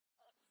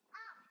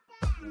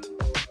Throughout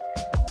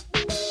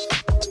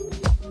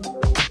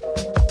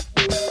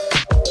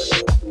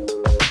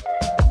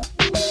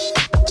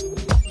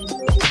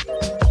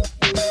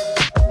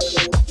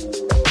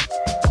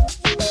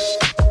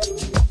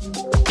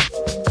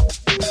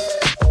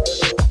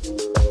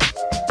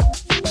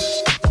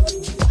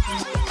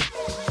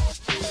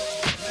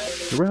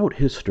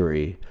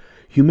history,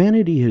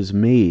 humanity has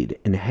made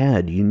and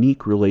had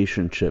unique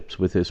relationships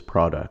with its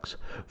products,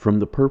 from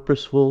the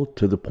purposeful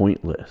to the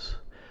pointless.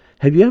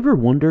 Have you ever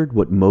wondered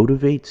what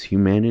motivates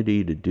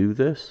humanity to do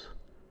this?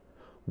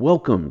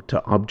 Welcome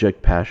to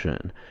Object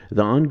Passion,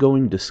 the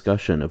ongoing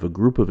discussion of a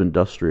group of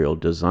industrial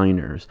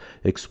designers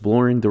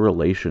exploring the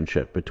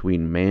relationship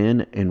between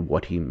man and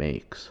what he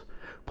makes.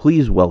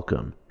 Please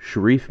welcome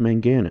Sharif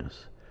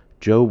Manganis,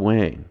 Joe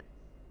Wang,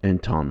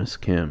 and Thomas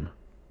Kim.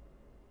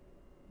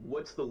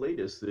 What's the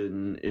latest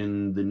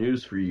in the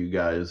news for you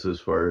guys as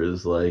far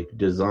as like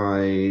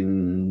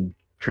design,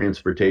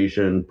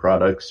 transportation,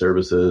 products,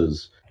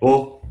 services,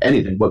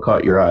 anything? What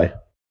caught your eye?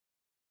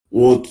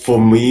 Well,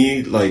 for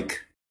me, like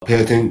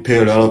pay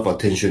a lot of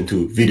attention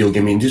to video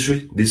game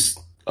industry this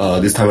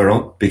time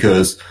around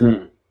because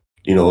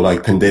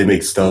like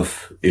pandemic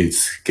stuff,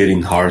 it's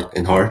getting hard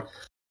and hard.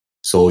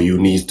 So you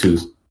need to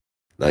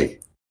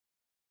like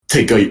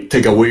take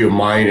away your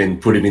mind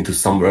and put it into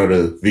some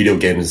other video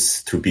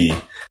games to be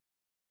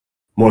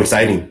more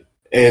exciting.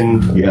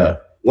 And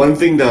one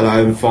thing that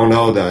I've found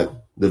out that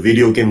the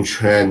video game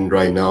trend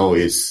right now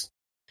is,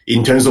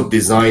 in terms of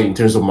design, in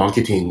terms of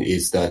marketing,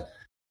 is that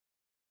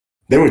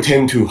they will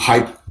tend to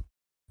hype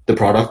the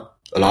product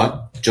a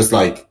lot, just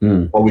like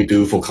what we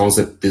do for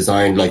concept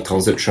design, like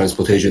concept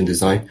transportation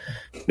design.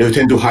 They will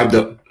tend to hype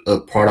the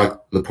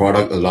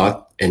product a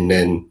lot, and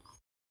then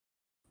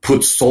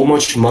put so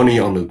much money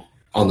on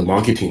the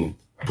marketing,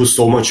 put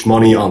so much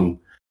money on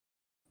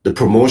the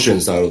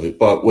promotion side of it.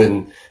 But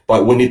when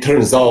it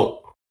turns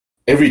out,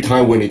 every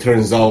time when it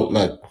turns out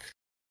that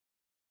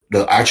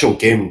the actual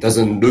game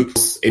doesn't look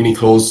any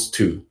close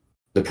to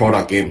the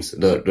product games,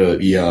 the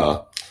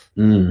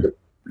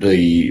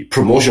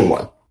promotion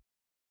one.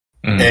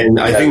 And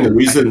I think the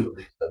reason,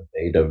 the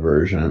beta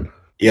version.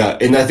 Yeah,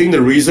 and I think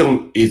the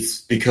reason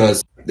is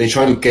because they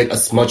try to get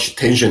as much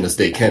attention as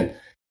they can,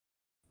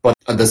 but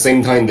at the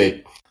same time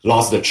they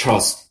lost the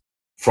trust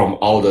from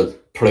all the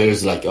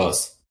players like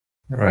us.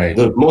 Right.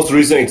 The most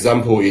recent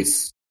example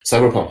is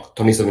Cyberpunk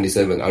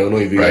 2077. I don't know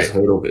if you guys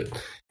heard of it.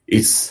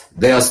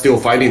 They are still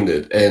fighting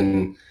it,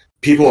 and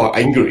people are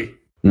angry.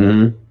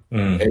 And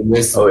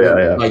this,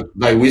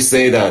 like we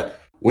say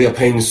that we are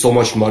paying so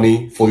much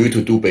money for you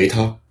to do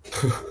beta.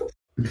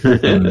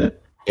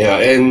 Yeah,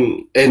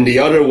 and the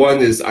other one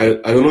is I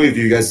don't know if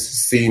you guys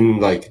seen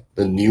like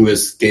the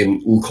newest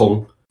game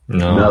Wukong.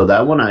 No,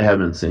 that one I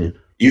haven't seen.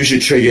 You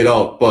should check it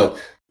out, but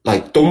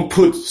like don't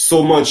put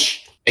so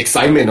much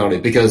excitement on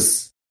it,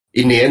 because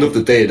in the end of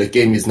the day, the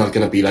game is not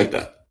gonna be like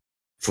that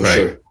for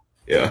sure.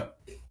 Yeah,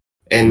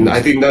 and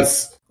I think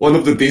that's one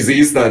of the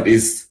disease that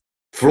is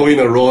flowing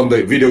around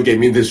the video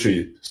game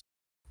industry.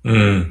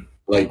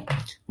 Like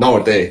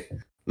nowadays,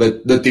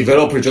 the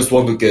developer just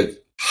want to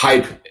get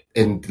hype,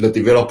 and the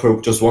developer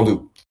just want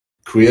to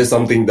create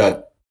something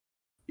that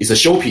is a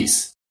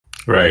showpiece,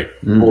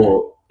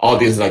 for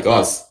audience like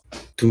us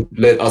to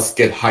let us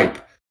get hype.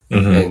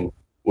 And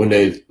when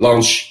they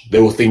launch, they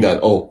will think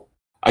that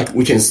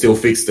we can still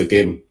fix the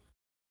game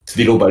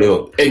little by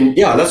little. And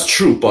yeah, that's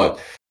true. But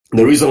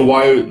the reason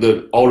why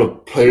all the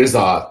players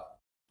are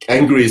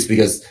angry is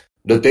because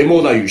the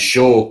demo that you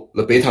show,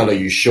 the beta that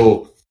you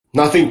show,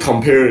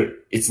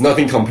 it's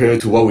nothing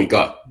compared to what we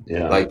got.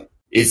 Yeah. Like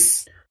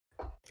it's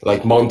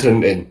like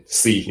mountain and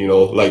sea,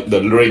 like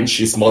the range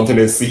is mountain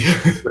and sea.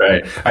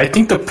 Right. I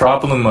think the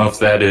problem of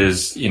that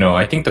is,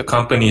 I think the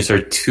companies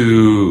are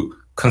too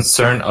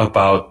concerned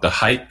about the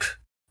hype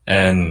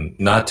and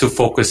not too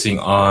focusing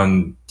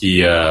on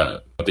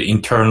the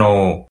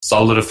internal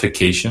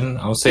solidification.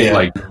 I would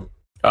say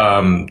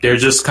they're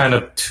just kind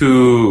of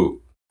too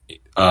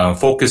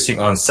focusing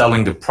on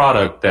selling the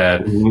product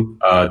that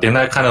they're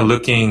not kind of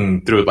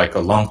looking through like a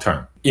long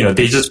term.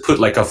 They just put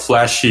like a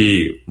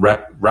flashy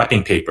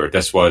wrapping paper.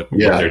 That's what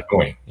they're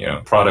doing.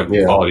 Product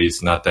quality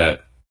is not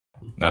that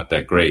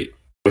great.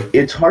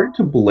 It's hard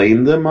to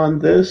blame them on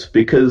this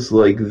because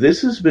like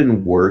this has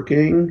been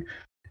working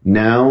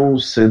now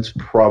since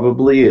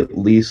probably at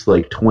least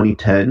like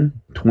 2010,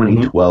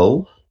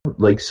 2012.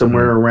 Like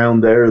somewhere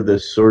around there,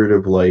 this sort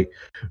of like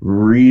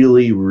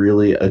really,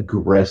 really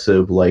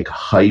aggressive like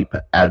hype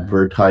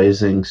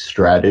advertising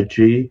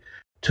strategy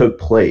took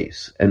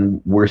place,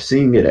 and we're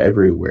seeing it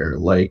everywhere.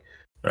 Like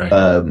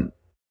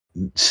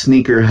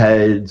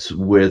sneakerheads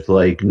with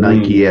like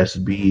Nike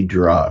SB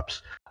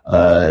drops,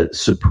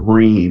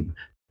 Supreme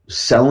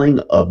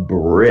selling a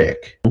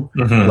brick,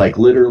 like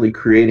literally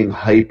creating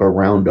hype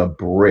around a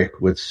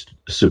brick with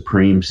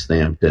Supreme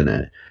stamped in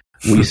it.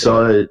 We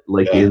saw it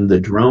like in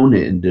the drone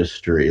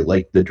industry.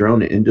 Like the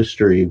drone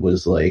industry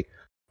was like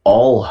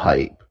all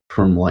hype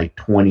from like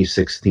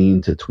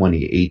 2016 to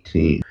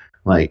 2018.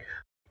 Like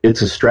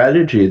it's a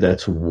strategy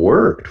that's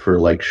worked for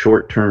like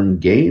short-term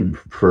gain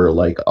for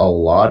like a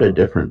lot of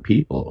different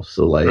people.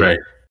 So like, Right.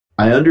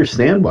 I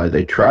understand why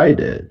they tried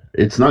it.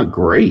 It's not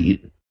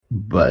great,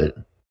 but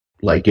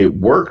like it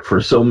worked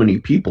for so many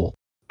people.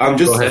 I'm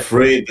just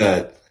afraid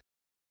that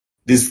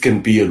this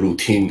can be a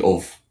routine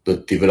of the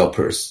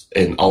developers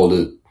and all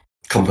the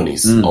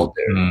companies out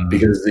there,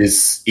 because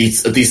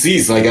it's a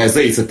disease. Like I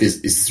say,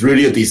 it's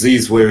really a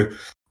disease where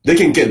they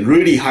can get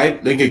really high,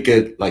 they can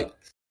get like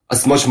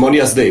as much money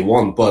as they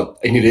want, but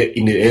in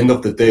the end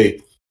of the day,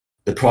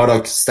 the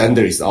product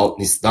standard is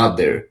not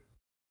there.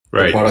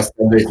 Right. The product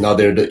standard is not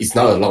there. It's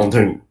not a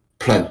long-term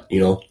plan,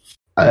 you know?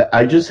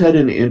 I just had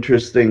an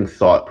interesting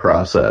thought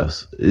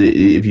process.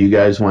 If you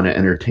guys want to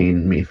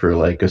entertain me for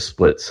like a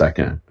split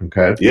second,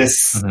 okay?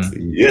 Yes.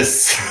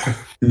 Yes.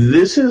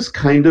 This is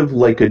kind of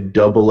like a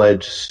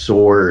double-edged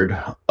sword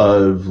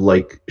of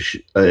like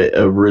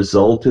a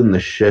result in the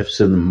shifts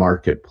in the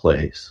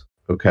marketplace,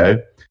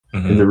 okay?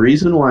 And the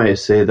reason why I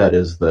say that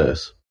is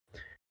this.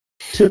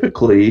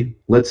 Typically,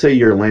 let's say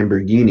you're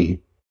Lamborghini,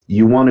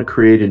 you want to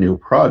create a new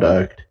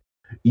product,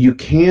 you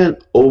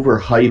can't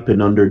overhype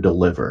and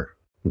underdeliver.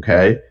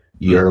 Okay,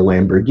 you're a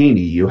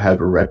Lamborghini. You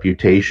have a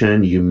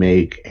reputation. You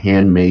make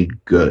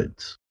handmade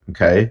goods.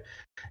 Okay,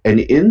 and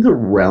in the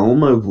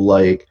realm of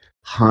like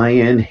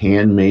high-end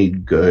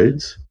handmade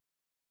goods,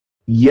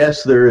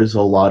 yes, there is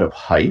a lot of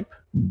hype,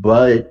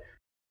 but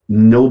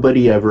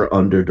nobody ever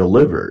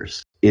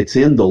underdelivers. It's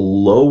in the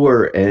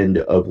lower end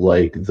of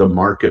like the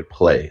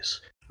marketplace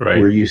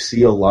where you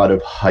see a lot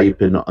of hype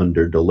and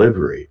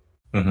underdelivery.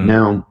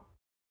 Now,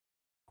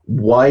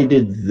 why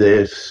did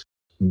this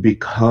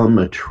become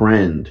a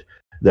trend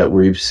that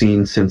we've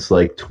seen since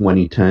like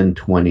 2010,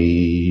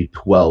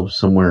 2012,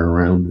 somewhere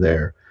around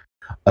there?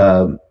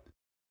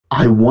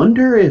 I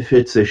wonder if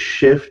it's a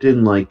shift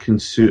in like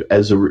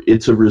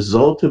it's a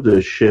result of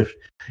a shift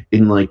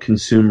in like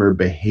consumer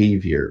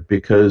behavior,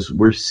 because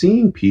we're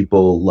seeing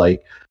people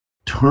like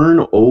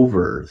turn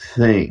over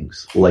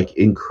things like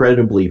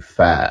incredibly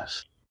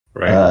fast.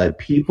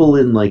 People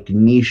in like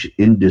niche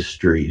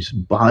industries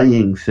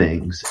buying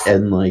things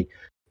and like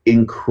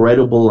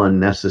incredible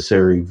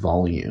unnecessary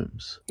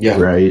volumes.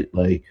 Right?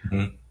 Like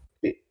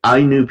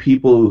I knew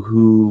people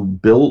who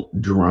built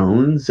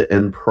drones,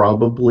 and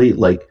probably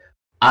like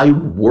I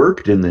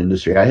worked in the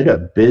industry. I had a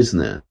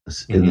business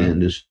in the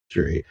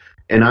industry,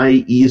 and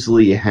I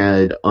easily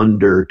had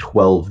under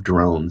 12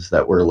 drones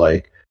that were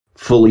like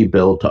fully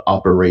built,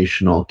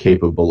 operational,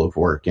 capable of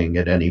working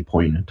at any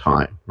point in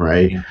time,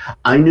 right?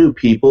 I knew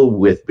people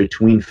with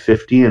between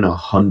 50 and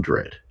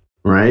 100,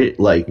 right?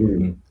 Like,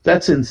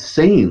 that's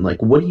insane.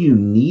 Like, what do you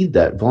need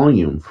that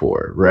volume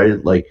for,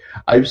 right? Like,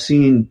 I've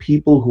seen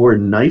people who are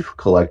knife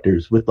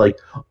collectors with like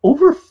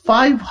over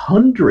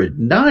 500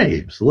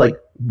 knives. Like,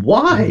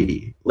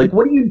 why? Like,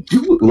 what do you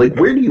do? Like,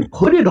 where do you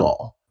put it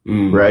all,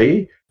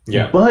 right?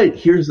 Yeah. But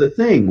here's the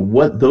thing.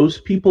 What those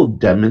people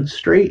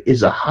demonstrate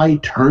is a high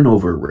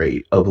turnover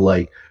rate of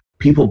like,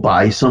 people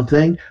buy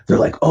something, they're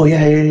like, oh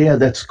yeah,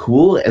 that's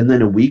cool. And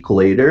then a week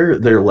later,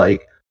 they're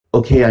like,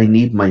 okay, I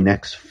need my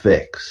next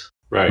fix.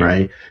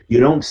 Right?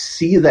 You don't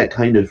see that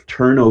kind of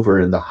turnover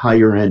in the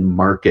higher end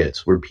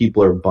markets where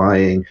people are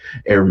buying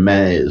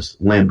Hermes,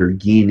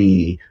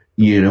 Lamborghini,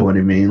 you know what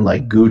I mean?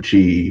 Like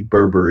Gucci,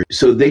 Burberry.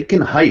 So they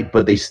can hype,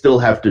 but they still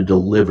have to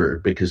deliver,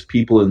 because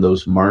people in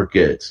those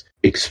markets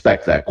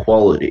expect that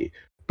quality.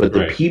 But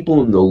the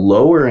people in the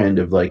lower end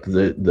of like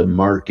the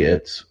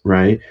markets,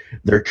 right,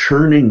 they're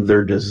churning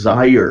their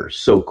desire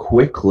so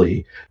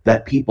quickly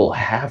that people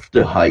have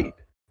to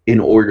hype in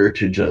order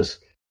to just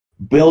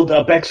build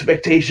up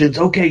expectations.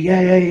 Okay,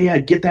 yeah,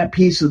 get that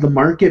piece of the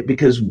market,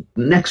 because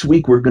next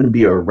week we're going to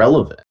be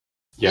irrelevant.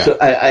 Yeah. So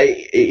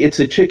it's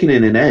a chicken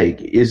and an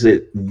egg. Is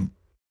it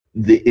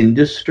the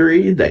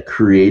industry that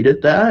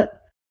created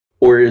that,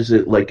 or is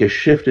it like a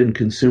shift in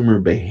consumer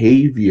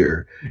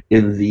behavior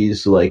in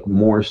these like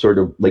more sort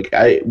of like,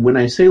 when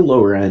I say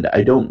lower end,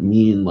 I don't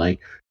mean like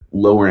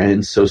lower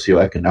end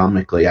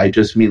socioeconomically. I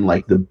just mean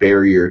like the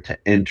barrier to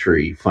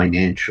entry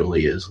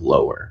financially is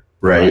lower,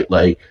 right?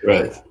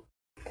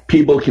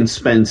 People can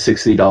spend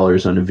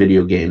 $60 on a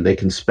video game. They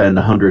can spend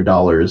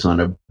 $100 on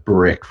a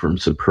brick from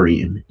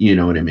Supreme. You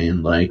know what I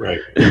mean? Like,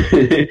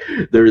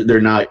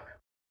 they're not.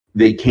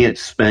 They can't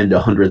spend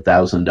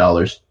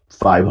 $100,000,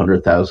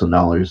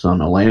 $500,000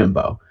 on a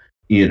Lambo.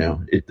 You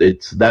know,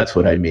 that's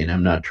what I mean.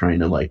 I'm not trying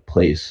to like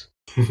place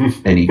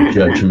any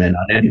judgment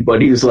on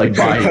anybody who's like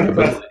buying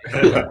about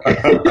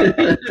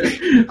it.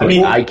 I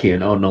mean, I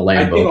can't own a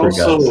Lambo for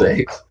God's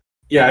sakes.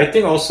 Yeah, I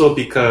think also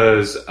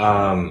because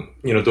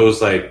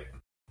those like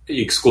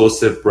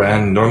exclusive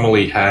brand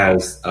normally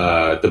has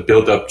the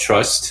build up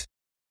trust,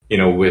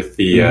 with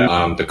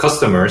the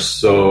customers.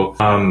 So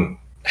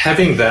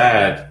having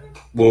that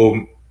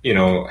will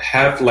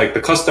have like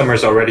the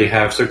customers already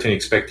have certain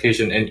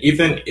expectation, and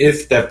even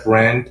if that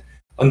brand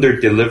under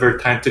deliver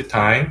time to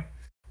time,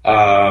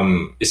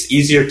 it's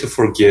easier to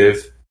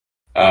forgive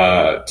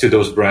to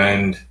those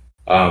brand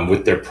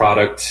with their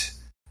product,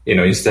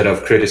 instead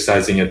of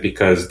criticizing it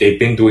because they've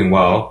been doing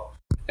well.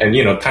 And,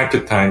 time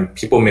to time,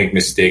 people make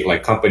mistake,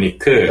 like company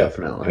could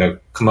Definitely.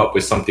 come up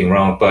with something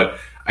wrong. But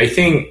I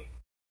think,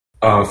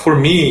 for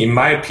me, in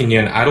my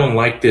opinion, I don't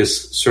like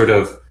this sort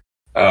of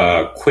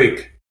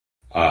quick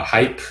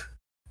hype,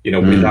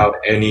 without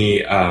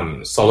any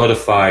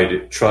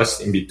solidified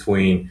trust in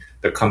between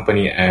the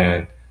company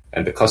and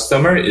the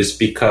customer, is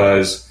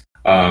because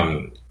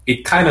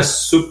it kind of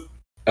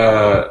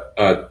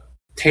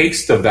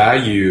takes the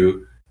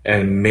value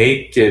and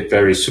make it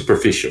very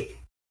superficial,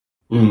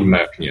 in my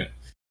opinion.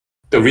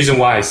 The reason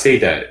why I say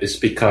that is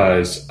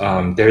because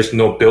there's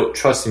no built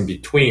trust in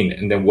between,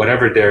 and then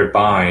whatever they're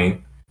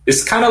buying,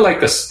 it's kind of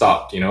like a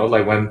stock,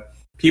 like when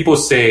people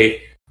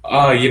say,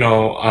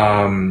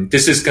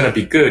 this is going to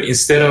be good,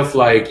 instead of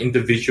like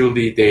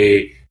individually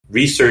they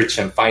research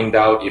and find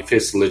out if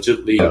it's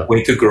legitimately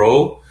going to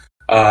grow,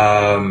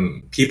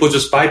 people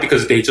just buy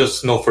because they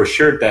just know for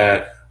sure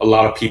that a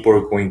lot of people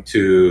are going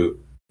to,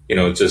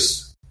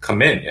 just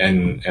come in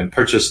and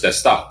purchase that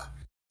stock.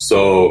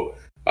 So,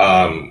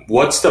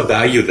 what's the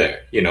value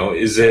there?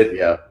 Is it,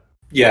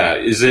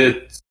 is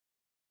it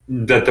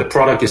that the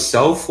product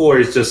itself, or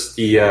is just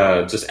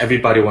just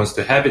everybody wants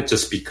to have it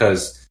just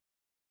because,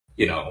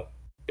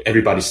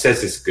 everybody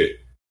says it's good,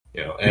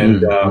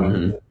 and,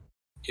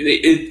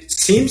 it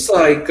seems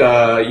like,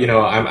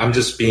 I'm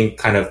just being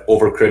kind of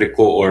overcritical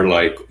or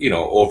like,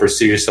 over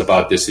serious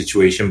about this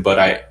situation, but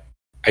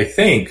I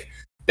think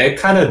that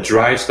kind of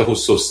drives the whole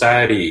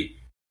society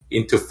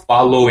into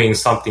following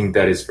something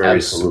that is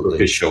very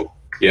superficial.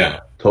 Yeah.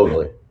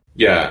 Totally.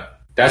 Yeah.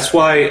 That's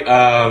why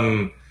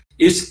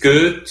it's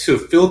good to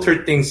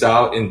filter things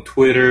out in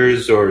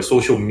Twitters or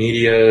social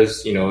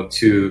medias,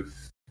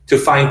 to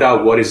find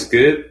out what is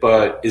good,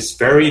 but it's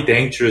very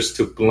dangerous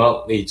to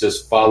bluntly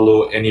just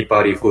follow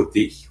anybody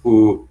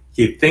who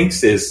he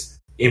thinks is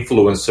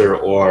influencer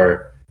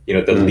or,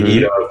 the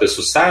leader of the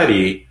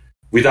society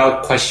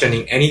without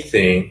questioning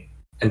anything.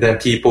 And then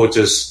people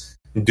just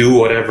do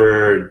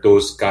whatever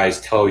those guys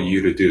tell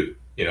you to do,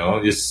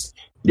 it's...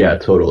 Yeah,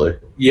 totally.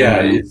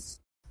 Yeah.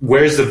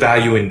 Where's the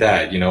value in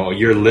that?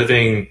 You're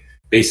living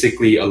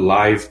basically a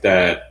life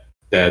that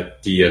the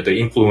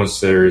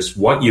influencers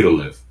want you to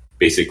live,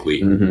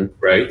 basically.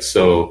 Right.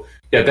 So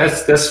yeah,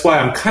 that's why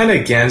I'm kind of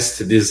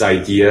against this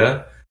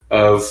idea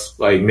of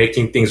like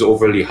making things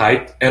overly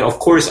hyped. And of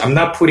course, I'm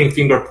not putting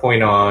finger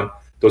point on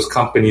those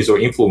companies or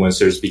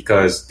influencers,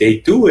 because they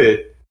do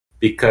it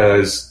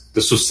because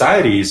the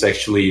society is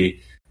actually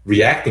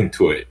reacting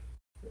to it.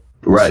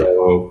 Right.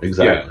 So,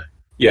 exactly.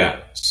 Yeah.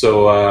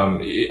 So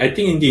I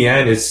think in the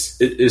end, it's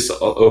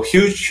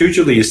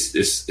hugely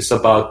it's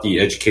about the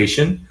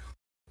education,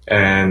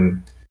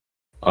 and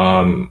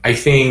I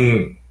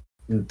think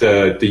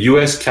the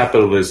U.S.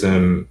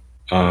 capitalism,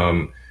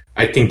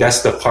 I think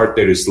that's the part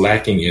that is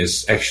lacking,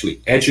 is actually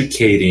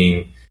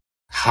educating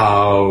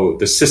how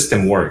the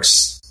system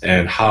works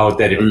and how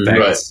that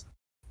affects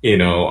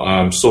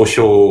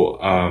social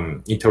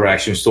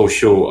interaction,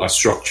 social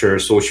structure,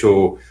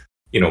 social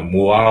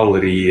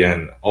morality,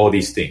 and all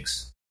these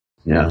things.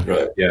 Yeah.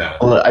 Right. Yeah.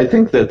 Well, I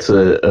think that's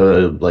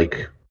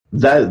like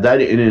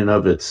that in and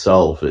of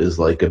itself is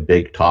like a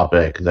big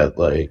topic that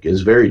like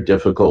is very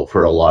difficult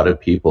for a lot of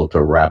people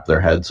to wrap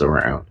their heads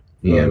around,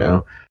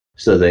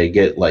 so they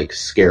get like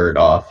scared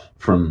off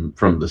from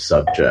the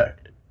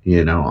subject,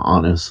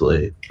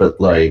 honestly. But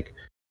like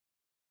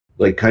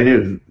kind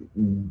of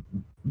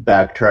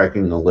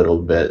backtracking a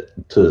little bit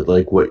to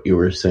like what you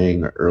were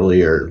saying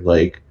earlier,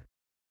 like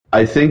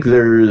I think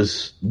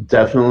there's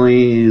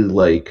definitely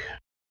like,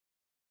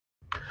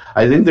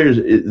 I think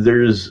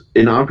there's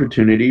an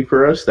opportunity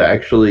for us to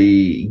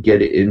actually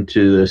get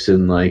into this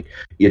in like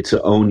its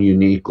own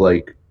unique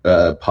like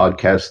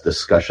podcast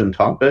discussion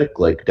topic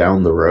like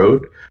down the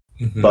road.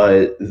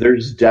 But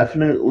there's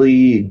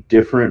definitely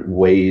different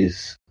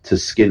ways to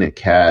skin a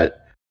cat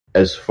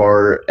as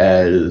far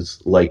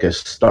as like a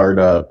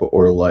startup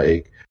or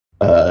like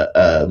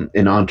an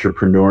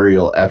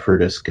entrepreneurial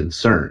effort is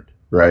concerned,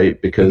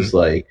 right? Because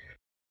like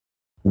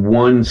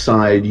one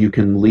side you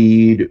can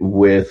lead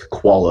with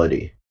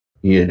quality,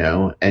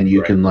 and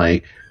you can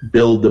like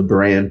build the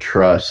brand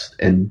trust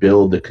and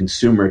build the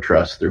consumer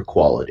trust through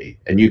quality.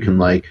 And you can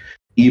like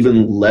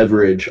even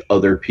leverage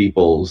other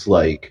people's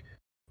like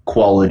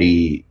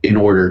quality in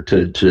order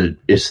to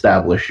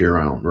establish your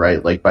own,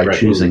 right? Like by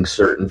choosing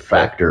certain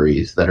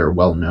factories that are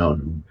well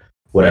known,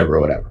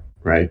 whatever,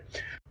 right?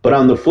 But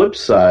on the flip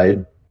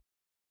side,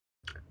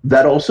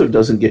 that also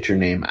doesn't get your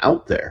name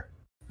out there.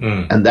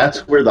 And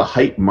that's where the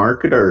hype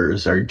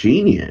marketers are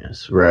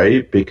genius,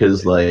 right?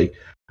 Because like,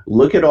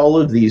 look at all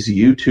of these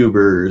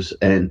YouTubers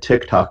and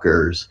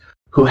TikTokers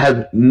who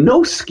have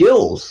no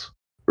skills,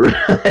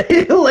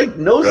 right? Like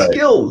no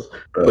skills,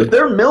 but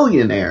they're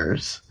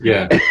millionaires.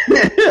 Yeah.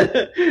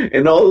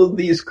 And all of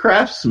these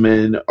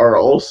craftsmen are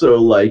also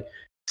like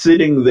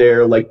sitting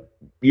there like,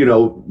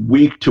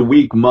 week to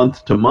week,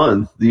 month to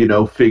month,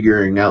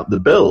 figuring out the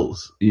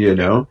bills,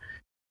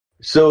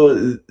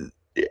 So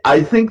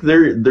I think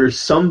there's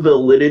some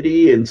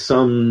validity and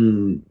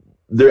some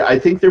there. I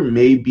think there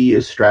may be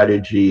a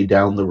strategy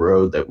down the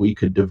road that we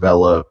could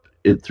develop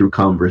it through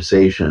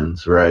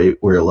conversations, right?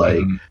 Where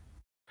like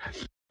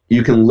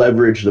you can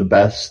leverage the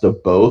best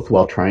of both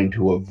while trying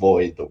to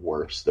avoid the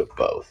worst of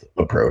both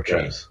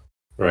approaches.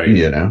 Right.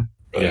 You know?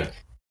 Yeah.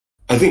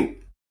 I think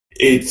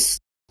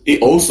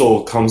it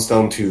also comes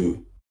down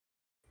to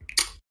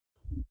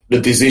the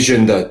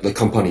decision that the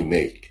company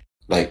make.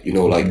 Like, you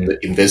know, like the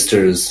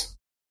investors,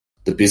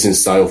 the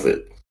business side of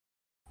it.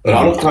 A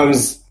lot of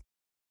times,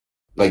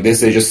 like they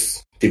say,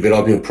 just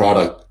developing a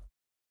product,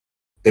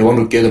 they want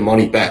to get the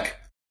money back.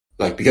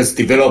 Like, because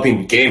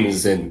developing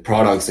games and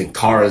products and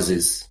cars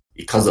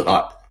it costs a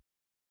lot.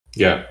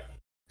 Yeah.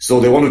 So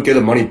they want to get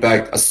the money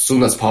back as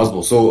soon as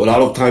possible. So a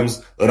lot of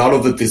times, a lot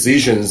of the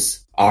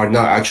decisions are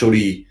not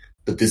actually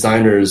the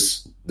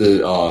designers,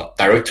 the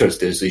director's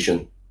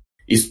decision.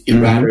 It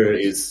rather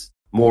is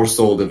more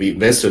so the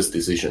investor's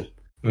decision.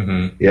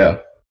 Yeah.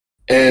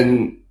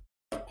 And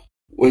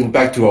going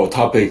back to our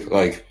topic,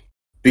 like,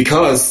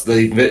 because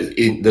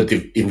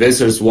the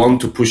investors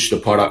want to push the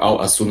product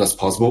out as soon as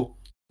possible,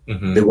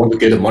 they want to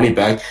get the money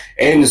back.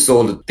 And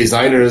so the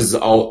designers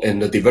out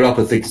and the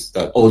developer thinks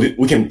that,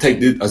 we can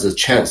take it as a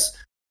chance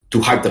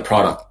to hype the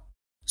product.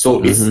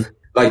 So it's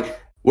like,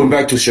 went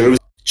back to Sherry's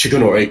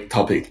chicken or egg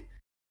topic.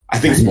 I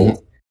think it's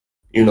both.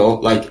 You know,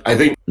 like, I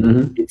think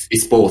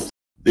it's both.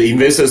 The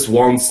investors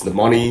wants the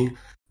money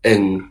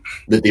and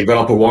the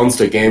developer wants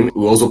the game.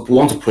 We also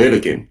want to play the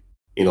game,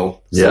 you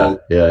know? So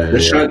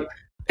trend,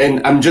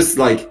 and I'm just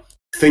like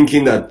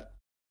thinking that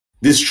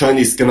this trend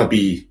is going to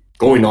be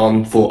going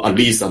on for at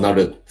least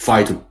another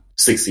 5 to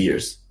 6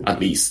 years, at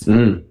least.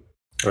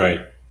 Right.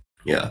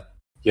 Yeah.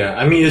 Yeah.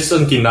 I mean, it's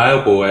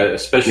undeniable,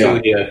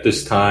 especially at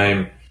this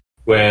time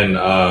when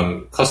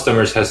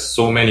customers has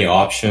so many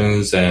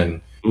options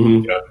and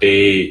you know,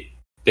 they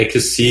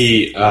could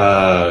see you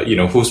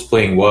know, who's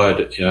playing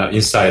what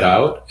inside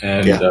out,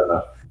 and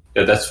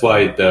that's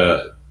why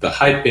the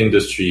hype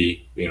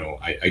industry, you know,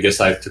 I guess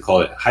I have to call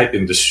it hype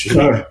industry.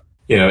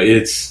 You know,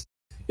 it's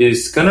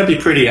gonna be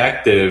pretty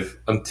active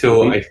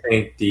until I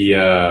think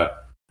the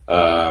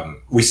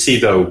we see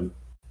the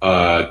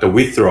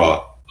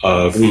withdrawal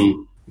of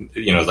you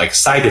know, like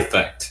side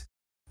effect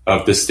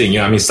of this thing. You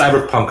know, I mean,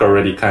 Cyberpunk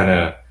already kind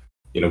of,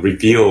 you know,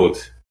 revealed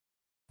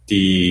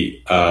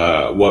the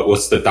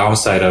what's the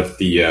downside of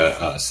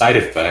the side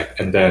effect,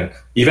 and then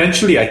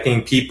eventually I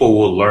think people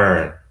will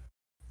learn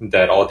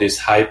that all this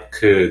hype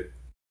could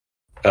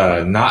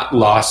not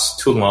last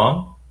too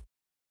long,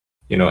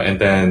 you know, and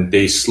then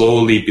they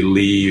slowly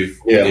believe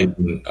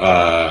in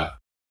I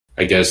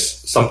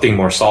guess something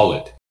more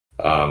solid,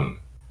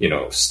 you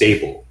know,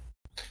 stable.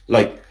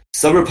 Like,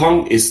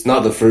 Cyberpunk is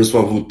not the first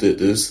one who did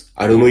this.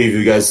 I don't know if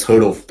you guys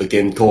heard of the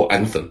game called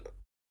Anthem.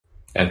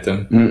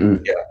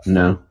 Yeah.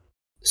 No.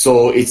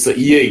 So it's the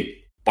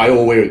EA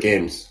BioWare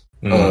games.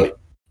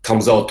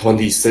 Comes out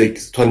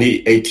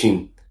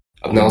 2018,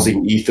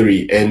 announcing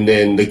E3, and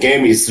then the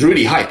game is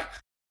really hype.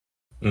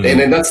 And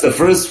then that's the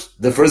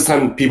first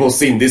time people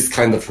seen this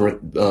kind of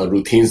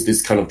routines,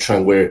 this kind of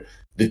trend where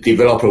the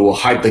developer will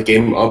hype the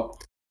game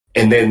up,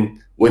 and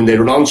then when they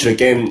launch the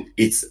game,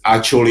 it's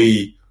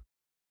actually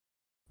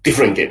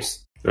different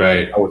games.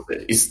 Right. I would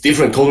say it's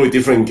different, totally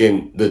different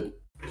game.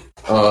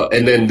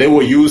 And then they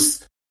will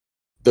use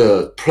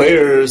the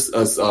players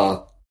as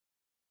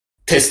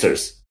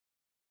testers.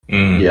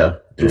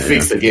 To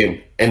fix the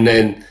game, and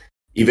then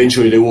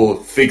eventually they will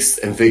fix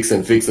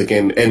the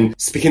game. And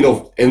speaking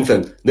of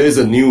Anthem, there's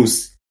a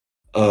news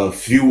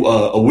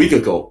a week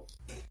ago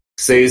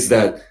says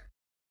that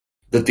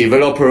the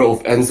developer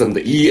of Anthem,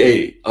 the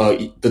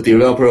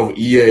developer of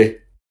EA,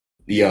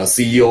 the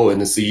CEO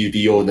and the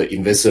CDO and the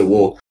investor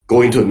will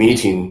go into a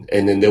meeting,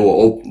 and then they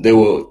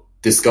will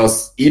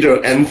discuss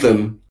either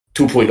Anthem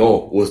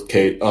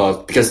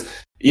 2.0 because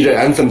either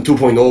Anthem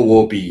 2.0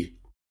 will be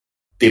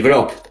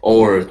developed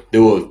or they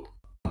will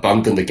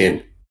abandon the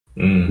game.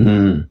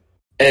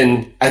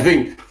 And I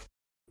think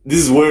this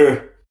is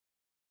where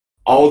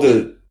all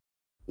the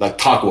like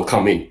talk will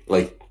come in,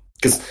 like,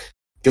 because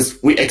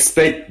we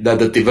expect that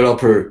the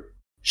developer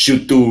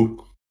should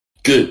do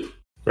good,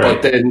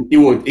 but then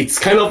it's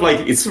kind of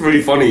like, it's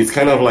really funny. It's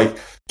kind of like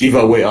give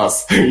away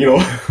us, you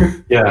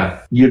know?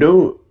 Yeah. You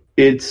know,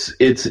 it's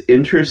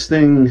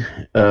interesting.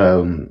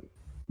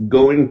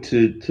 Going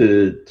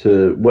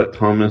to what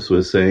Thomas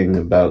was saying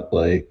about,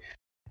 like,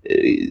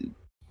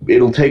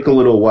 it'll take a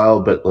little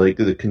while, but like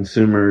the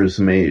consumers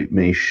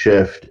may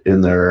shift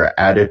in their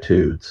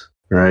attitudes,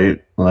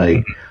 right?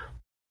 Like,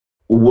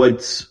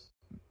 what's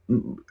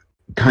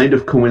kind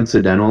of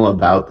coincidental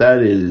about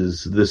that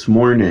is this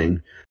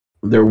morning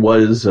there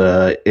was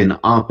an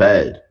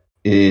op-ed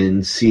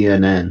in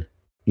CNN,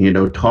 you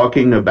know,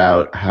 talking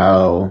about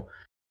how,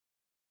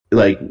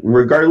 like,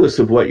 regardless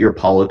of what your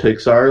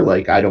politics are,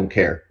 like, I don't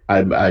care.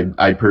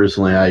 I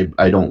personally,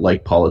 I don't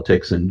like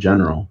politics in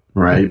general,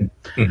 right?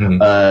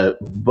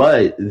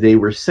 But they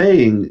were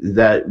saying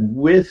that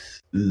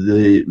with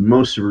the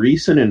most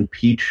recent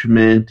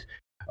impeachment,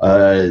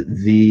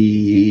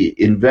 the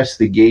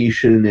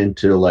investigation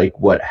into, like,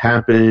 what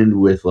happened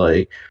with,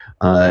 like,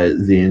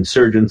 the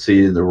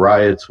insurgency, the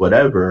riots,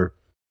 whatever,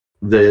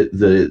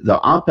 the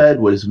op-ed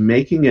was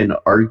making an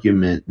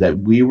argument that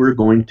we were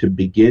going to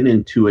begin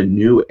into a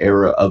new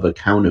era of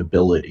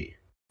accountability,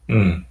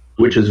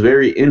 which is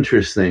very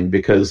interesting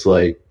because,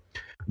 like,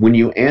 when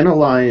you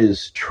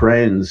analyze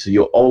trends,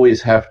 you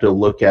always have to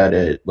look at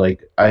it.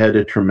 Like, I had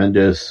a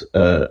tremendous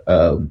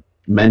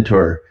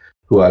mentor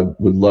who I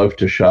would love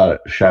to shout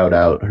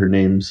out. Her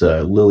name's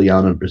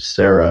Liliana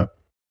Becerra.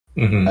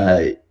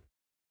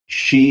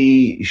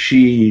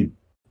 She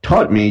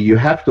taught me you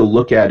have to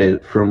look at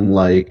it from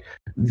like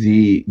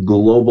the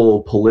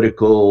global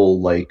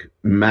political, like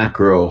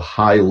macro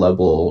high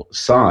level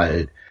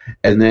side,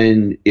 and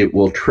then it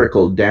will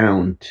trickle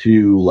down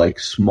to like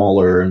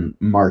smaller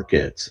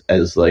markets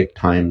as like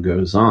time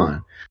goes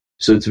on.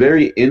 So it's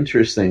very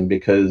interesting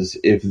because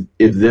if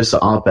this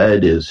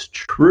op-ed is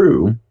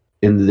true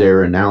in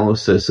their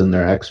analysis and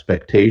their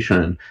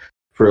expectation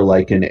for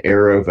like an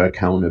era of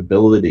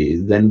accountability,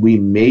 then we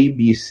may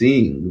be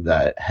seeing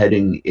that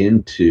heading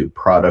into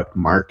product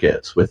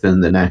markets within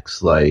the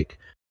next like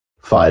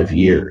 5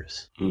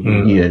 years,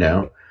 you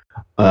know,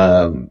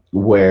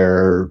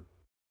 where,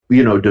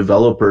 you know,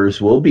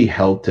 developers will be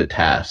held to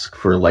task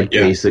for like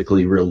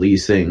basically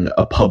releasing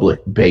a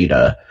public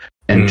beta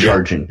and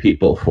charging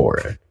people for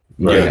it,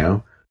 you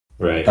know?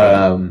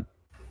 Right.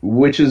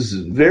 Which is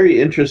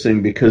very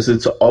interesting because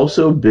it's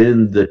also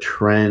been the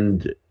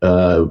trend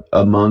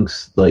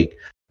amongst like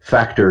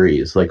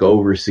factories, like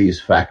overseas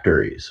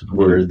factories,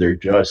 where they're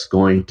just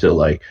going to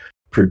like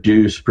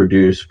produce,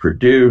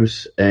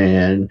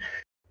 and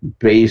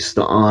based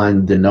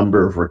on the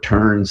number of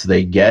returns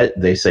they get,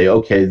 they say,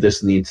 okay,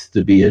 this needs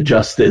to be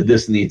adjusted,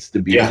 this needs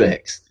to be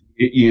fixed.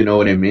 You know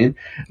what I mean?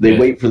 They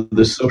wait for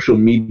the social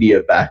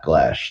media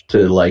backlash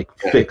to like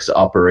fix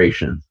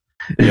operations.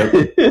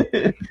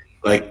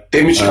 Like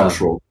damage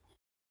control.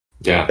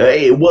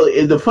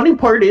 Well, the funny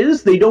part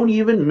is they don't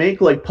even make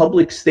like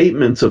public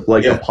statements of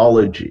like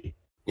apology.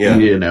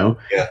 You know,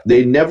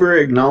 they never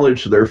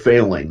acknowledge their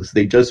failings.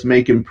 They just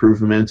make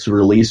improvements,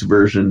 release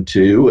version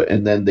 2,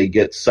 and then they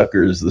get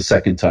suckers the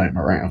second time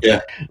around.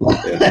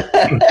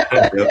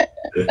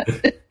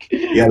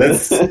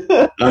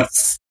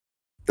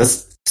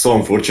 That's so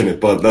unfortunate,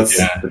 but that's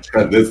the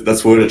trend.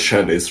 That's where the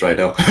trend is right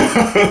now.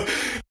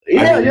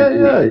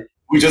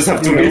 We just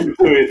have to live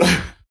through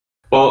it.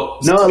 Well,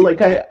 no,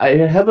 like I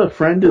have a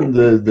friend in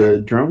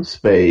the drone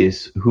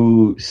space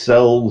who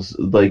sells,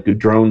 like,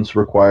 drones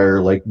require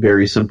like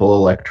very simple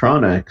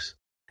electronics,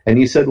 and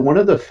he said one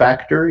of the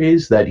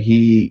factories that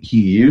he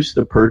used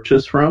to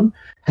purchase from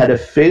had a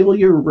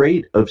failure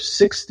rate of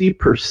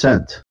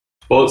 60%.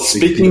 Well,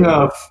 speaking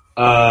of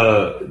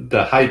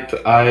the hype,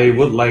 I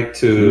would like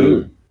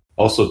to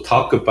also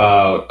talk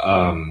about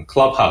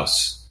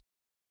Clubhouse.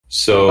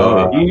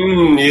 So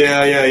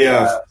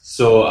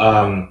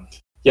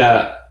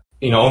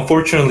you know,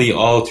 unfortunately,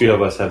 all three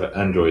of us have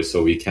Android,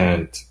 so we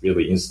can't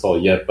really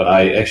install yet. But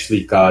I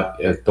actually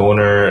got a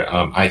donor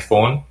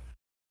iPhone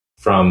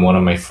from one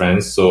of my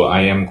friends, so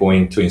I am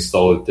going to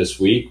install it this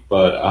week.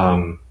 But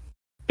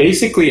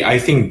basically, I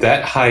think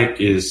that hype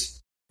is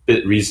a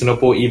bit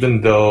reasonable, even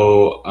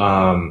though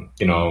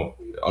you know,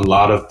 a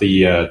lot of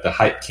the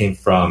hype came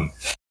from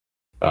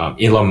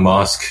Elon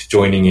Musk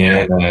joining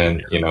in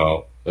and, you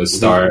know,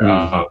 start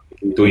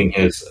doing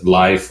his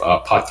live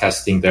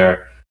podcasting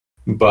there.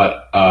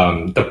 But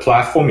the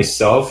platform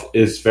itself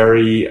is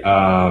very,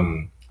 I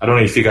don't know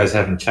if you guys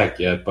haven't checked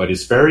yet, but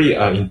it's very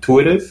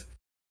intuitive,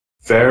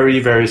 very,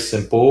 very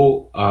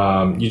simple.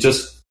 You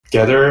just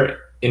gather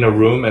in a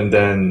room and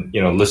then,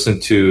 you know,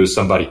 listen to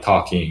somebody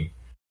talking.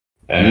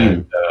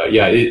 And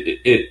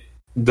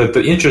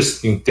the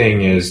interesting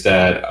thing is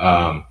that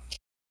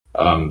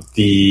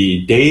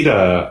the data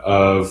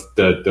of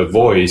the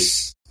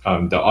voice,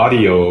 the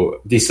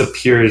audio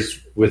disappears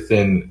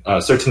within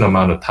a certain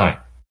amount of time.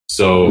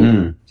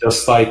 So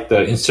just like the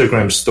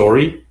Instagram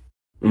story,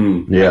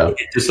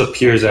 it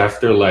disappears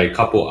after like a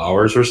couple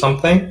hours or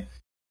something.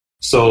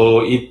 So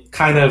it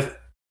kind of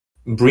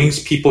brings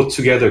people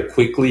together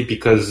quickly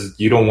because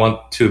you don't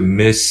want to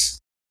miss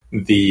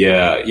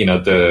the you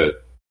know, the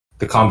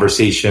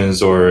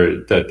conversations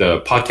or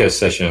the podcast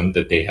session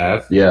that they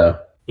have.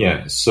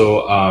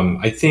 So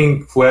I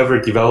think whoever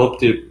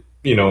developed it,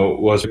 you know,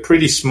 was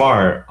pretty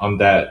smart on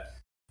that,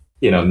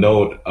 you know,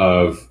 note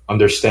of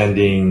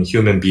understanding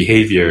human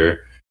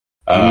behavior.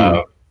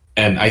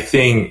 And I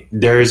think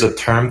there is a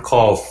term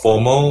called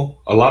FOMO.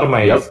 A lot of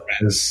my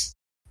friends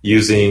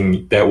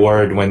using that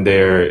word when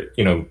they're,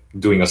 you know,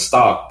 doing a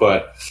stock.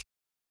 But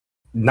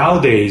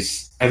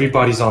nowadays,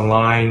 everybody's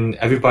online.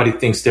 Everybody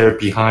thinks they're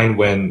behind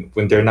when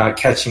they're not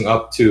catching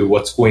up to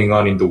what's going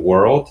on in the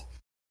world.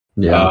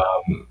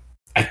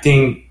 I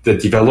think the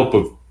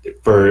developer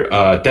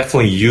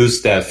definitely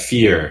used that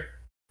fear,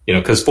 you know,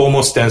 because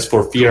FOMO stands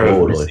for fear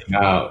of missing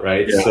out,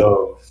 right?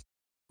 So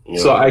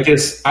I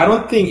guess I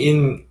don't think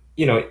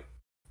you know,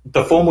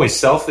 the FOMO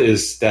itself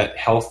is that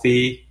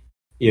healthy,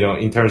 you know,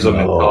 in terms of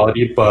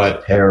mentality, but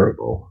it's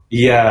terrible.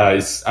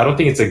 I don't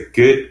think it's a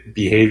good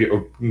behavior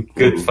or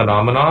good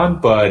phenomenon,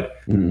 but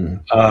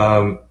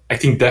I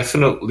think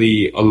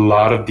definitely a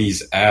lot of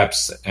these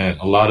apps and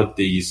a lot of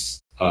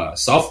these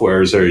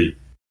softwares are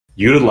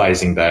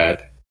utilizing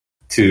that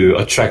to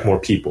attract more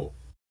people.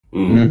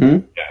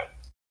 Mm-hmm. Yeah,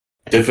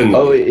 Definitely.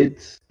 Oh,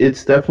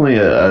 it's definitely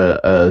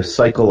a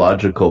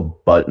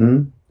psychological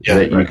button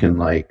that you can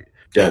like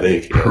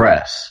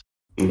press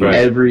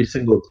every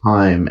single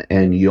time,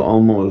 and you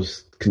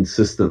almost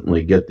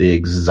consistently get the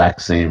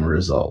exact same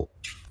result.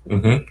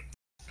 Mm-hmm.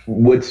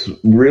 What's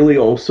really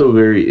also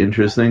very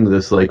interesting,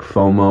 this like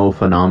FOMO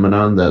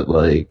phenomenon that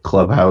like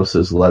Clubhouse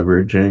is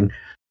leveraging,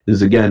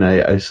 is again,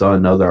 I saw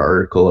another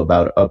article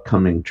about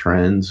upcoming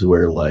trends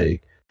where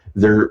like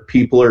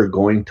people are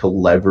going to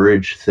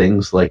leverage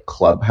things like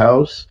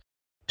Clubhouse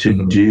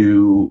to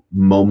do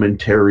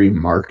momentary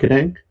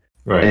marketing.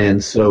 Right.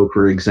 And so,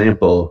 for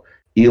example,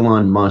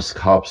 Elon Musk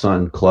hops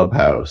on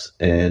Clubhouse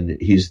and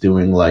he's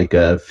doing like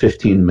a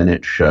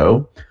 15-minute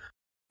show.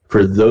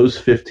 For those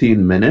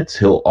 15 minutes,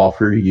 he'll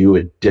offer you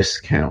a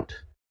discount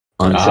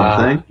on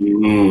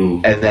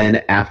something. And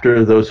then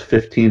after those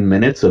 15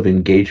 minutes of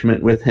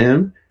engagement with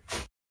him,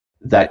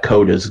 that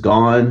code is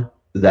gone.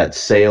 That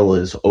sale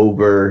is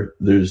over.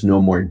 There's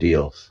no more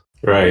deals.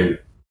 Right.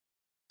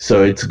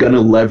 So it's going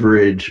to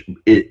leverage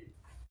it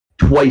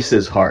twice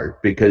as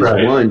hard because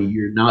one,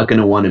 you're not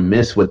going to want to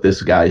miss what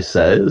this guy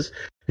says.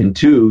 And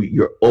two,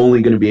 you're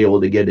only going to be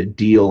able to get a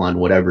deal on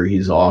whatever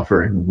he's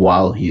offering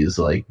while he's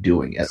like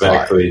doing it.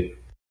 Exactly. Live.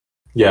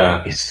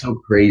 Yeah. It's so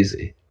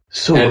crazy.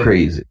 So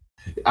crazy.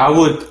 I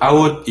would,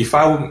 if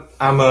I'm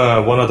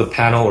one of the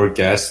panel or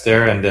guests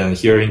there and then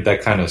hearing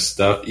that kind of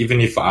stuff,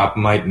 even if I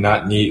might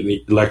not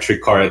need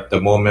electric car at the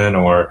moment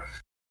or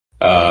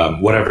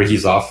whatever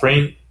he's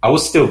offering, I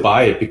would still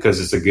buy it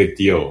because it's a good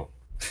deal.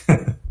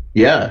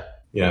 Yeah.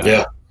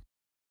 Yeah.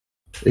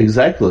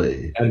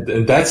 Exactly.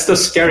 And that's the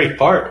scary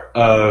part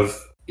of,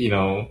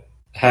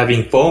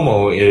 having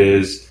FOMO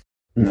is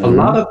a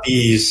lot of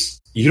these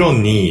you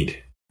don't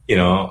need,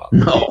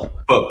 No.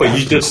 But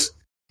you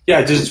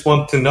just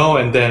want to know,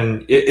 and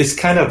then it's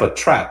kind of a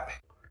trap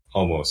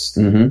almost.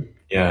 Mm-hmm.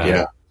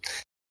 Yeah.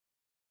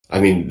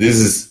 I mean,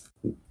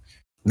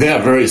 they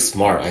are very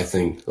smart, I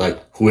think.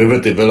 Like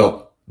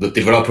the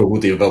developer who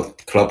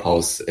developed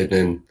Clubhouse, and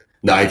then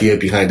the idea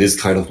behind this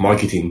kind of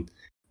marketing.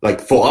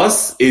 Like for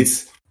us,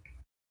 it's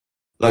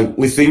like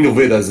we think of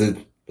it as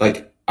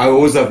like I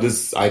always have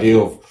this idea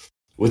of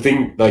we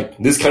think like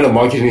this kind of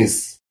marketing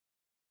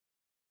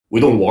we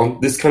don't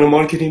want this kind of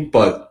marketing,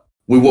 but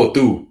we will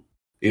do.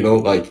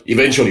 Like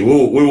eventually we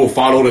will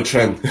follow the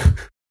trend.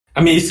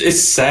 I mean,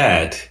 it's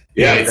sad.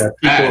 That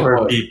people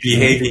are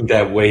behaving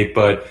that way,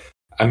 but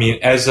I mean,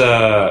 as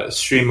a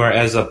streamer,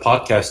 as a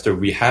podcaster,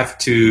 we have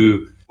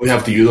to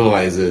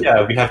utilize it.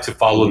 Yeah, we have to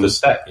follow the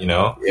step,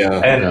 Yeah.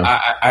 And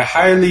I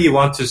highly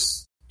want to,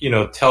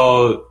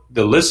 tell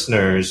the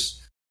listeners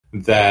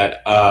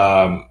that,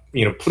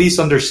 please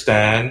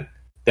understand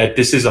that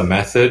this is a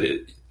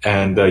method,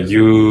 and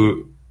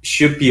you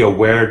should be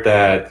aware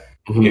that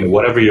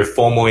whatever you're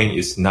FOMOing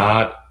is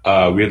not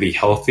really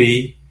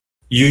healthy.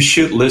 You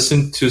should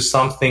listen to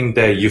something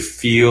that you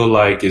feel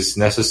like is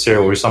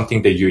necessary or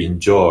something that you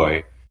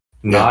enjoy,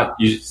 not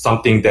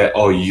something that,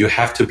 you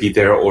have to be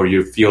there or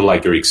you feel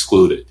like you're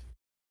excluded.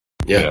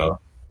 Yeah.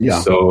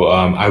 So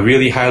I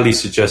really highly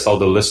suggest all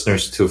the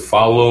listeners to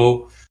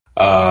follow,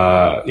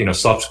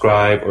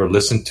 subscribe or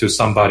listen to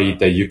somebody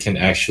that you can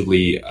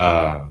actually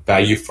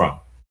value from.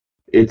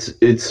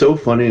 It's so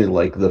funny,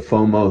 like the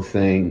FOMO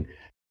thing.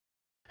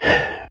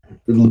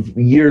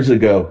 Years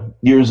ago,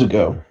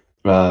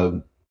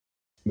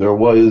 there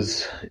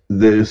was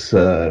this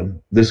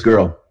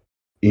girl,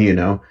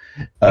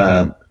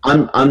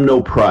 I'm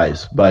no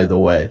prize, by the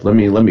way. Let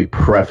me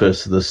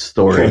preface this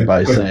story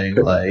by saying,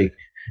 like,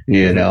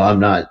 I'm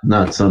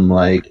not some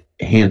like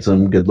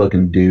handsome,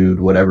 good-looking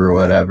dude,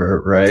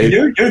 whatever, right?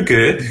 You're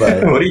good.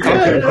 But, what are you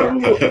talking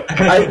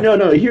about?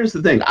 No. Here's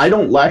the thing: I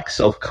don't lack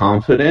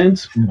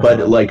self-confidence,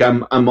 but like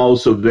I'm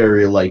also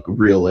very like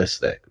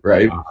realistic,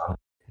 right?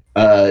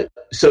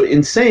 So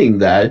in saying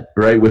that,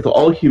 right, with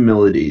all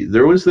humility,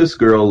 there was this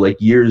girl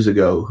like years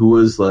ago who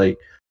was like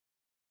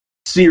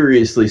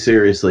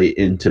seriously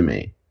into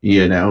me,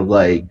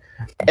 like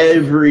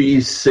every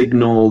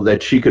signal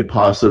that she could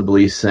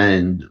possibly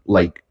send,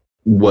 like,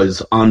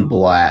 was on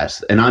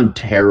blast, and I'm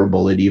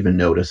terrible at even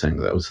noticing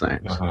those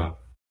things.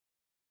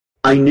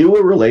 I knew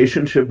a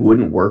relationship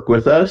wouldn't work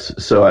with us,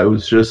 so I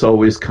was just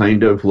always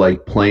kind of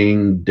like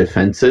playing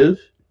defensive,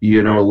 a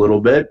little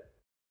bit.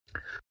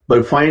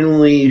 But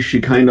finally,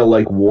 she kind of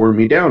like wore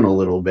me down a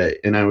little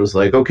bit. And I was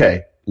like,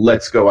 okay,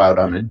 let's go out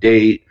on a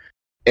date.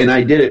 And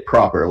I did it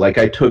proper. Like,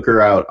 I took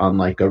her out on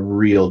like a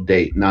real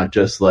date, not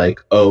just like,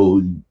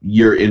 oh,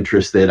 you're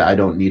interested, I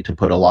don't need to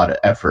put a lot of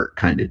effort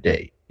kind of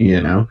date,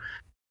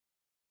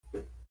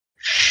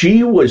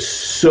 She was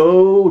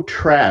so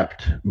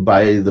trapped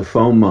by the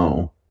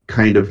FOMO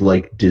kind of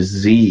like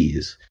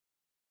disease.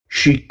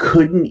 She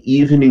couldn't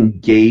even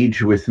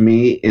engage with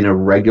me in a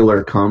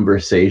regular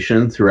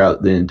conversation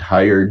throughout the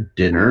entire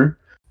dinner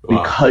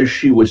because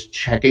she was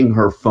checking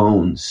her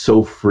phone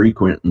so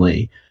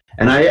frequently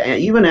And I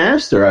even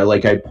asked her,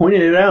 I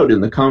pointed it out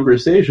in the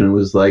conversation. It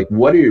was like,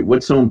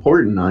 what's so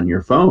important on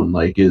your phone?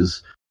 Like,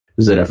 is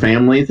it a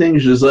family thing?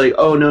 She's like,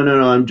 oh,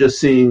 no, I'm just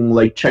seeing,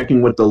 like,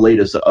 checking what the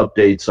latest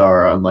updates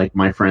are on, like,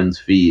 my friends'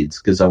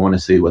 feeds because I want to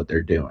see what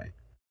they're doing.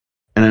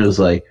 And I was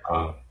like,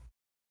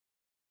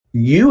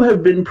 you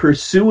have been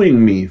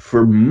pursuing me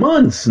for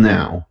months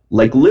now,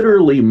 like,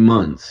 literally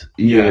months,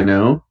 you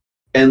know?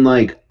 And,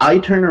 like, I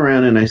turn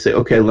around and I say,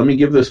 okay, let me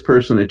give this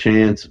person a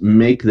chance,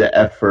 make the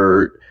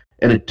effort.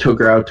 And it took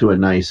her out to a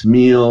nice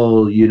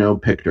meal, you know,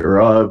 picked her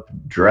up,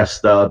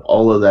 dressed up,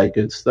 all of that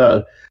good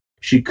stuff.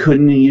 She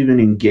couldn't even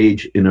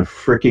engage in a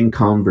freaking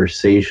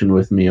conversation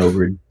with me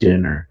over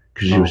dinner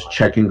because she was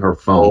checking her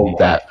phone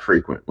that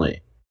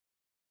frequently.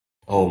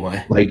 Oh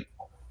my! Like,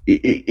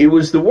 it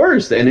was the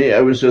worst, and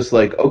I was just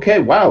like, okay,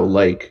 wow,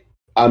 like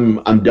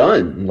I'm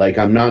done. Like,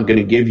 I'm not going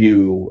to give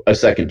you a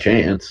second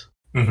chance.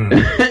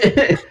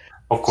 Mm-hmm.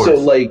 Of course. So,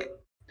 like,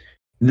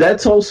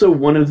 that's also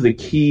one of the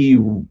key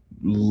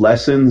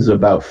lessons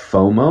about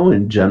FOMO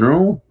in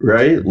general,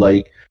 right?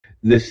 Like,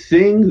 the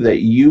thing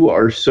that you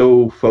are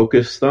so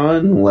focused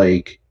on,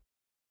 like,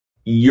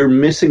 you're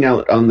missing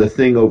out on the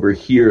thing over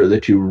here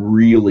that you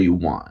really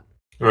want.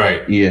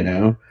 Right. You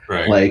know?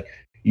 Right. Like,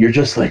 you're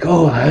just like,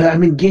 oh,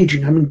 I'm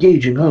engaging.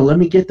 Oh, let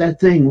me get that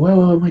thing.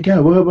 Whoa, oh my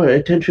God, whoa,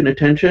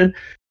 attention.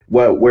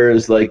 Well,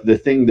 whereas, like, the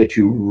thing that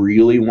you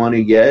really want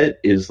to get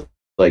is,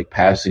 like,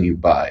 passing you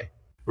by.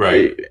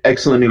 Right.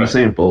 Excellent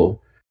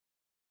example.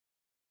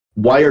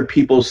 Why are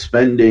people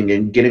spending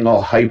and getting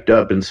all hyped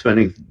up and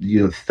spending,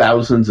 you know,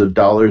 thousands of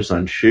dollars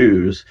on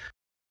shoes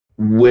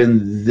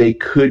when they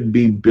could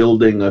be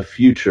building a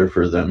future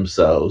for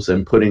themselves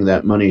and putting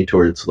that money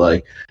towards,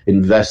 like,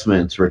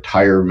 investments,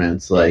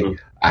 retirements, like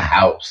a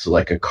house,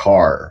 like a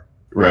car,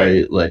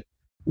 right? Like,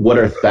 what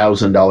are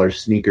 $1,000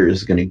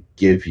 sneakers going to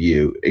give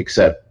you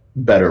except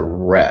better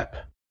rep,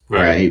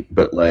 right?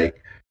 But,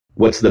 like,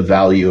 what's the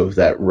value of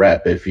that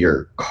rep if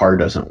your car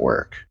doesn't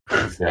work?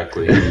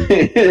 Exactly.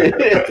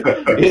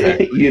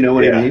 You know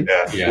what I mean?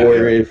 Yeah.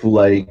 Or if,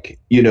 like,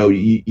 you know,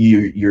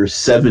 you're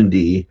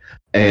 70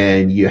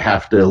 and you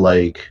have to,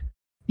 like,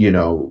 you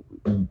know,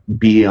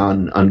 be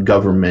on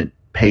government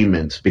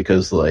payments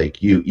because,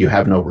 like, you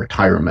have no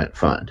retirement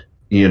fund.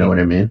 You know what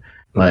I mean?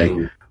 Like,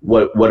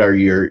 what are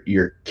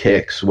your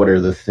kicks? What are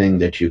the thing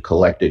that you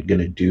collected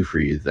going to do for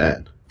you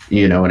then?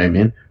 You know what I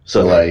mean?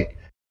 So, like,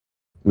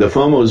 the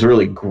FOMO is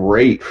really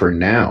great for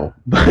now,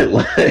 but,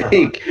 like, I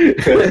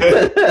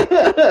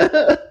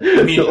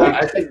mean,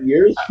 like 10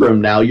 years from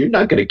now, you're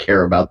not going to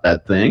care about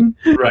that thing.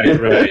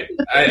 Right.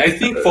 I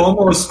think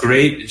FOMO is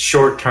great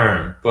short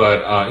term,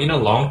 but in a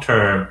long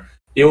term,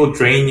 it will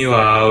drain you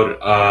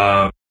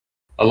out.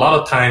 A lot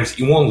of times,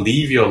 it won't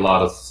leave you a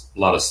lot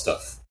of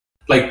stuff.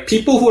 Like,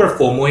 people who are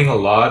FOMOing a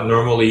lot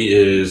normally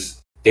is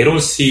they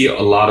don't see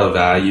a lot of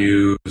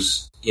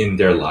values in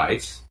their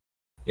life.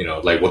 You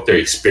know, like what they're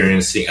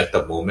experiencing at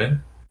the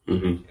moment.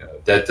 You know,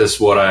 that's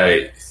what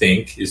I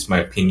think is my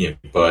opinion.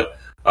 But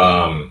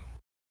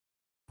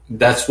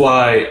that's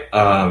why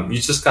you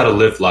just got to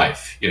live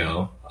life, you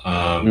know.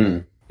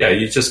 Yeah,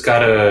 you just got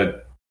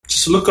to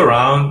just look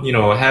around, you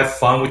know, have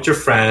fun with your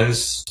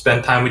friends,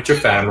 spend time with your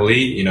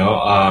family, you know.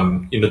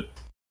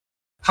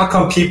 How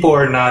come people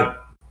are not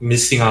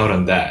missing out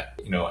on that,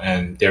 you know,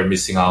 and they're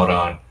missing out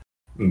on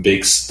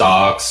big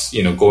stocks,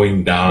 you know,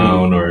 going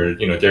down, or,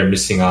 you know, they're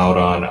missing out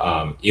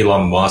on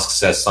Elon Musk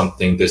says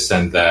something, this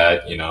and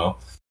that, you know,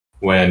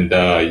 when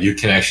you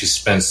can actually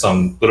spend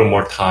some little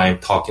more time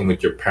talking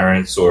with your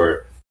parents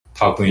or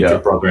talking with your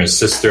brother and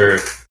sister,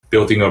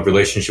 building a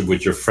relationship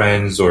with your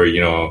friends or, you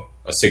know,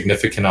 a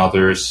significant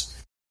others.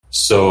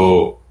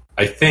 So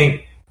I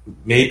think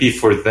maybe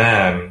for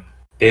them,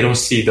 they don't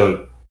see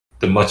the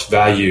much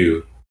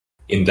value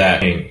in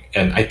that thing.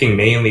 And I think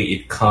mainly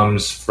it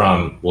comes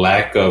from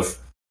lack of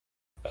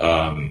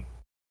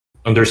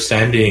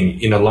understanding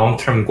in a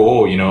long-term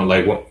goal, you know,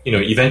 like, you know,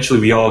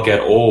 eventually we all get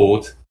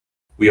old,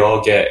 we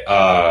all get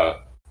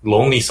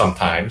lonely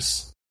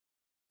sometimes.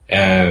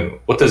 And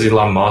what does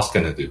Elon Musk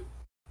gonna do?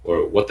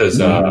 Or what does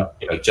you know,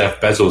 Jeff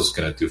Bezos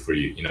gonna do for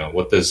you? You know,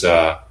 what does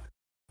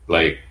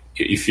like,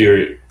 if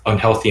you're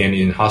unhealthy and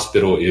in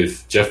hospital,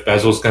 if Jeff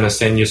Bezos gonna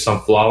send you some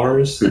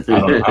flowers? I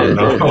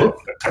don't know.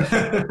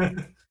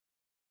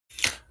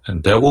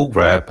 And that will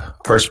wrap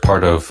first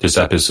part of this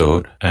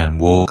episode,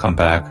 and we'll come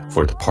back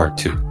for the part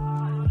 2.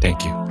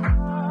 Thank you.